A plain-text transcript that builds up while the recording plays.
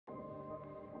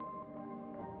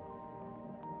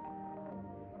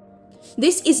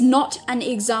this is not an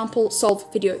example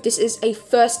solve video. This is a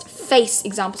first face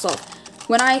example solve.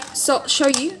 When I show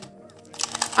you,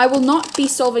 I will not be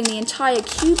solving the entire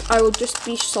cube. I will just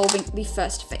be solving the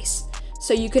first face.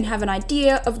 So you can have an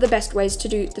idea of the best ways to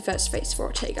do the first face for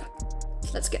Ortega.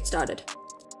 Let's get started.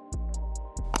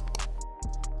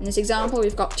 In this example,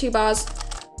 we've got 2 bars.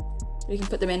 We can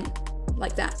put them in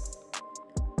like that.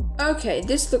 Okay,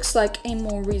 this looks like a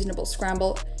more reasonable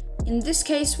scramble. In this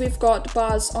case, we've got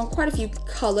bars on quite a few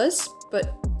colors,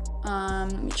 but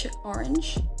let me check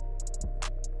orange.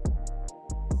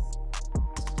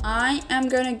 I am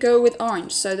gonna go with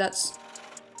orange, so that's,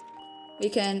 we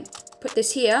can put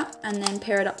this here and then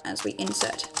pair it up as we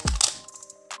insert.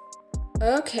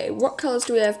 Okay, what colors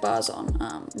do we have bars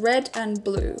on? Red and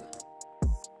blue.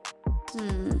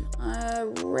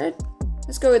 Red,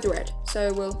 let's go with red.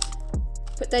 So we'll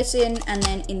put this in and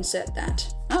then insert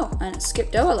that. Oh, and it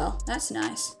skipped OLL, that's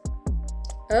nice.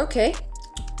 Okay,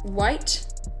 white.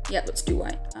 Yeah, let's do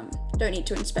white. Don't need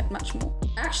to inspect much more.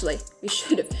 Actually, we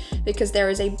should have, because there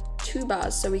is a 2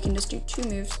 bars, so we can just do 2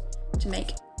 moves to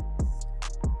make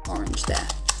orange there.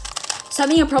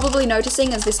 Something you're probably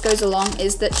noticing as this goes along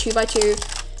is that 2 by 2,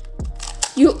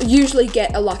 you'll usually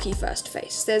get a lucky first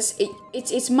face.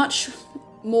 It's much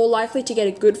more likely to get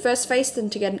a good first face than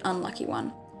to get an unlucky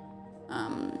one.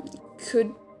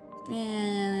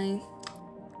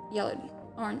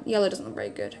 Yellow doesn't look very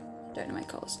good. Don't know my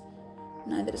colors.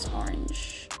 Neither does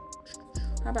orange.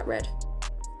 How about red?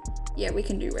 Yeah, we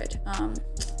can do red.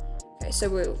 Okay, so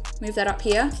we'll move that up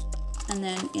here and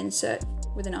then insert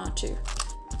with an R2.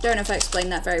 Don't know if I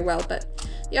explained that very well, but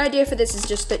the idea for this is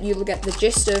just that you'll get the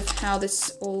gist of how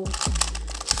this all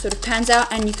sort of pans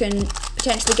out, and you can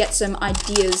potentially get some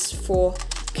ideas for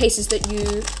cases that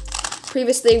you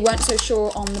previously weren't so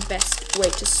sure on the best way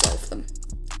to solve them.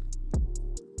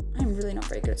 I'm really not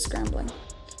very good at scrambling.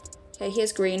 Okay,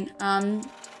 here's green.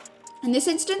 In this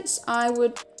instance, I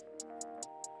would...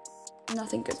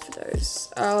 Nothing good for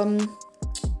those.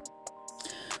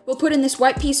 We'll put in this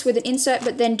white piece with an insert,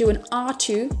 but then do an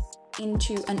R2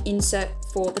 into an insert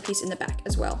for the piece in the back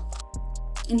as well.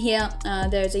 In here,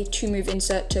 there's a 2-move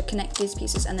insert to connect these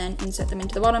pieces and then insert them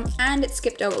into the bottom, and it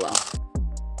skipped OLL.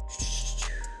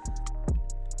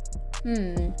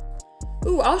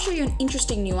 Ooh, I'll show you an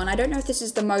interesting new one. I don't know if this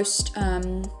is the most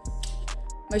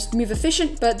move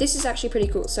efficient, but this is actually pretty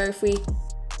cool. So if we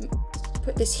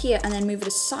put this here and then move it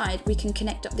aside, we can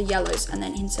connect up the yellows and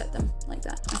then insert them like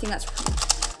that. I think that's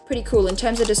pretty cool in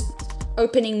terms of just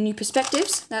opening new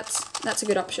perspectives. That's a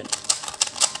good option.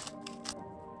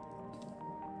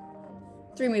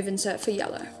 3-move insert for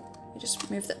yellow. We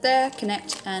just move that there,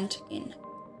 connect, and in.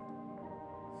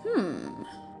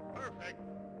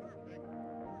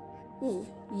 Ooh,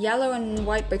 yellow and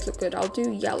white both look good. I'll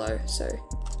do yellow, so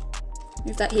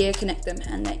move that here, connect them,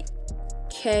 and they...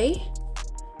 Okay.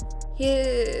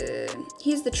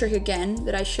 Here's the trick again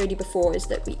that I showed you before, is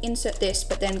that we insert this,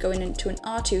 but then go into an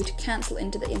R2 to cancel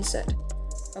into the insert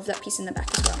of that piece in the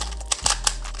back as well.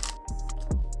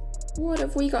 What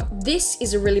have we got? This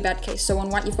is a really bad case. So on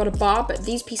white, you've got a bar, but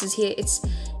these pieces here, it's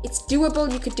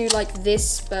doable. You could do like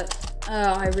this, but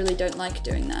I really don't like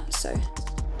doing that, so...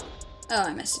 Oh,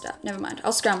 I messed it up. Never mind.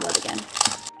 I'll scramble it again.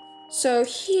 So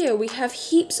here we have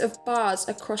heaps of bars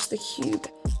across the cube.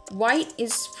 White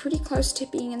is pretty close to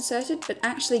being inserted, but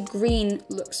actually green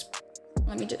looks...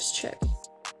 Let me just check.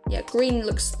 Yeah, green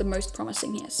looks the most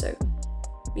promising here. So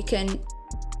we can...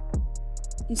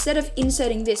 Instead of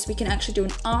inserting this, we can actually do an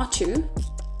R2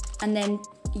 and then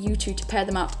U2 to pair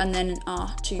them up, and then an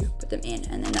R2 put them in,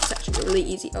 and then that's actually a really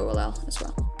easy OLL as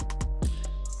well.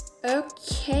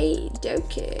 Okay,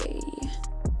 dokey.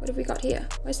 What have we got here?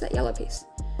 Where's that yellow piece?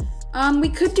 We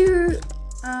could do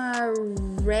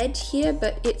red here,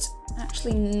 but it's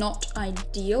actually not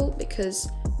ideal because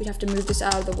we'd have to move this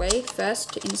out of the way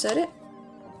first to insert it.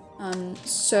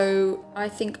 So I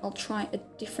think I'll try a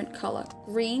different color.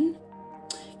 Green.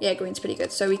 Yeah, green's pretty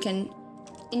good. So we can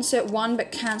insert one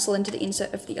but cancel into the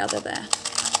insert of the other there.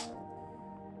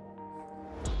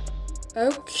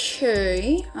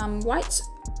 Okay, white's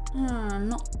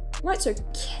white's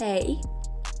okay.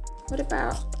 What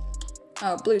about,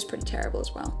 oh, blue's pretty terrible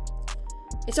as well.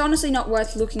 It's honestly not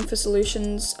worth looking for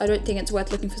solutions. I don't think it's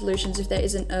worth looking for solutions if there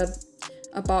isn't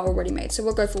a bar already made. So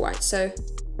we'll go for white. So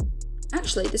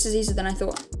actually, this is easier than I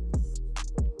thought.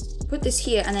 Put this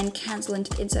here and then cancel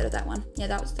into the insert of that one. Yeah,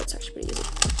 that's actually pretty easy.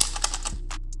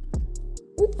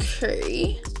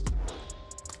 Okay.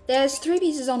 There's 3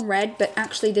 pieces on red, but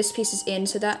actually this piece is in,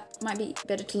 so that might be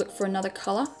better to look for another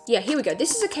color. Yeah, here we go.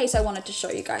 This is a case I wanted to show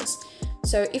you guys.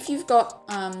 So if you've got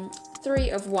 3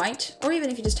 of white, or even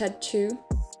if you just had 2,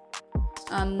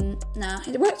 Nah,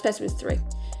 it works best with 3.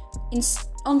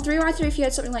 On 3x3, if you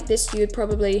had something like this, you would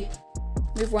probably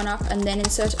move one up and then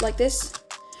insert it like this.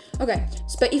 Okay,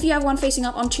 but if you have one facing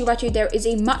up on 2x2, there is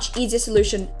a much easier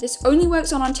solution. This only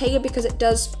works on Ortega because it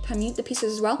does permute the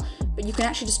pieces as well, but you can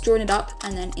actually just join it up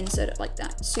and then insert it like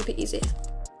that. Super easy.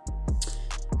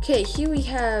 Okay, here we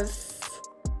have,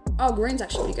 oh, green's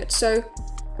actually pretty good. So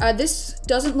this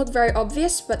doesn't look very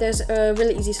obvious, but there's a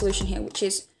really easy solution here, which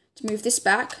is to move this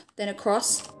back, then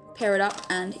across, pair it up,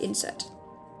 and insert.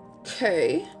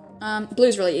 Okay,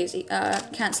 blue's really easy.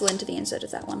 Cancel into the insert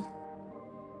of that one.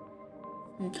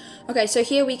 Okay, so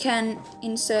here we can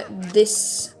insert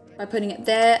this by putting it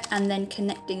there and then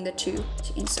connecting the two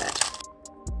to insert.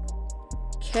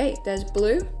 Okay, there's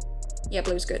blue. Yeah,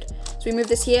 blue's good. So we move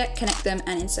this here, connect them,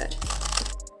 and insert.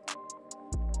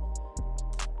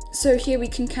 So here we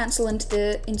can cancel into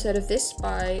the insert of this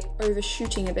by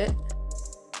overshooting a bit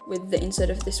with the insert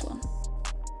of this one.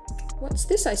 What's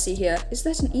this I see here? Is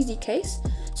that an easy case?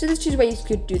 So there's 2 ways you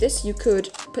could do this. You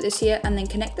could put this here and then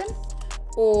connect them,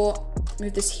 or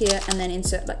move this here and then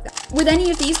insert like that. With any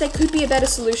of these, there could be a better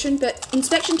solution, but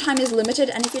inspection time is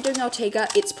limited, and if you're doing Ortega,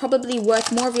 it's probably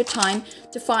worth more of your time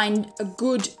to find a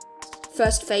good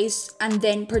first face and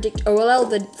then predict OLL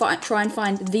than try and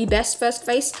find the best first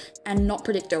face and not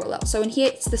predict OLL. So in here,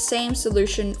 it's the same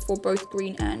solution for both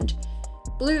green and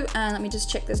blue, and let me just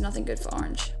check there's nothing good for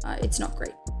orange. It's not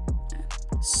great.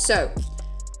 So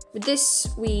with this,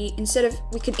 we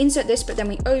can insert this, but then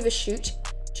we overshoot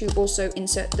to also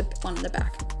insert the one in the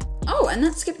back. Oh, and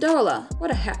that skipped OLL. What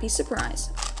a happy surprise.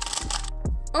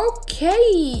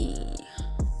 Okay.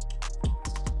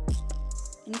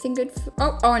 Anything good for,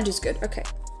 oh, orange is good, okay.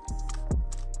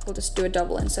 We'll just do a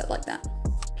double insert like that.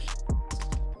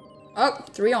 Oh,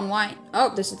 3 on white.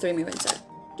 Oh, this is 3 move insert.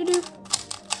 Doo-doo.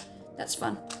 That's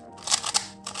fun.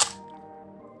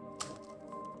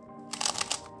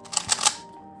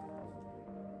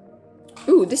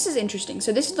 Ooh, this is interesting.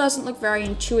 So this doesn't look very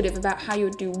intuitive about how you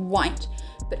would do white,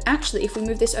 but actually if we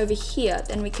move this over here,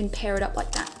 then we can pair it up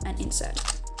like that and insert.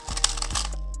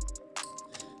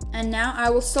 And now I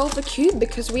will solve the cube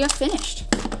because we are finished.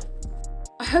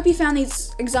 I hope you found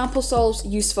these example solves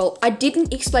useful. I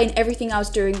didn't explain everything I was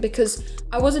doing because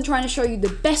I wasn't trying to show you the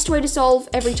best way to solve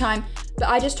every time, but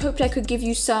I just hoped I could give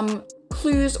you some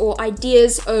clues or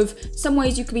ideas of some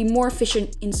ways you could be more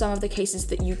efficient in some of the cases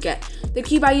that you get. The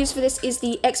cube I used for this is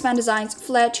the X-Man Designs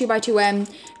Flare 2x2M.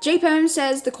 JPM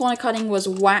says the corner cutting was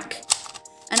whack,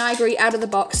 and I agree, out of the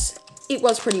box, it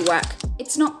was pretty whack.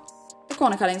 It's not, the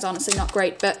corner cutting is honestly not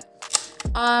great, but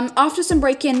after some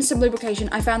break-in, some lubrication,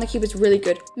 I found the cube was really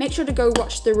good. Make sure to go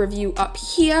watch the review up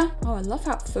here. Oh, I love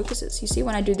how it focuses. You see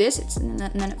when I do this, and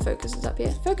then it focuses up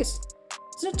here. Focus.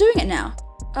 It's not doing it now.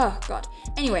 Oh, God.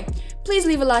 Anyway, please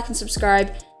leave a like and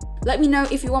subscribe. Let me know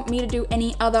if you want me to do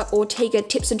any other Ortega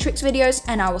tips and tricks videos,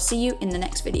 and I will see you in the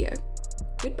next video.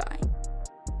 Goodbye.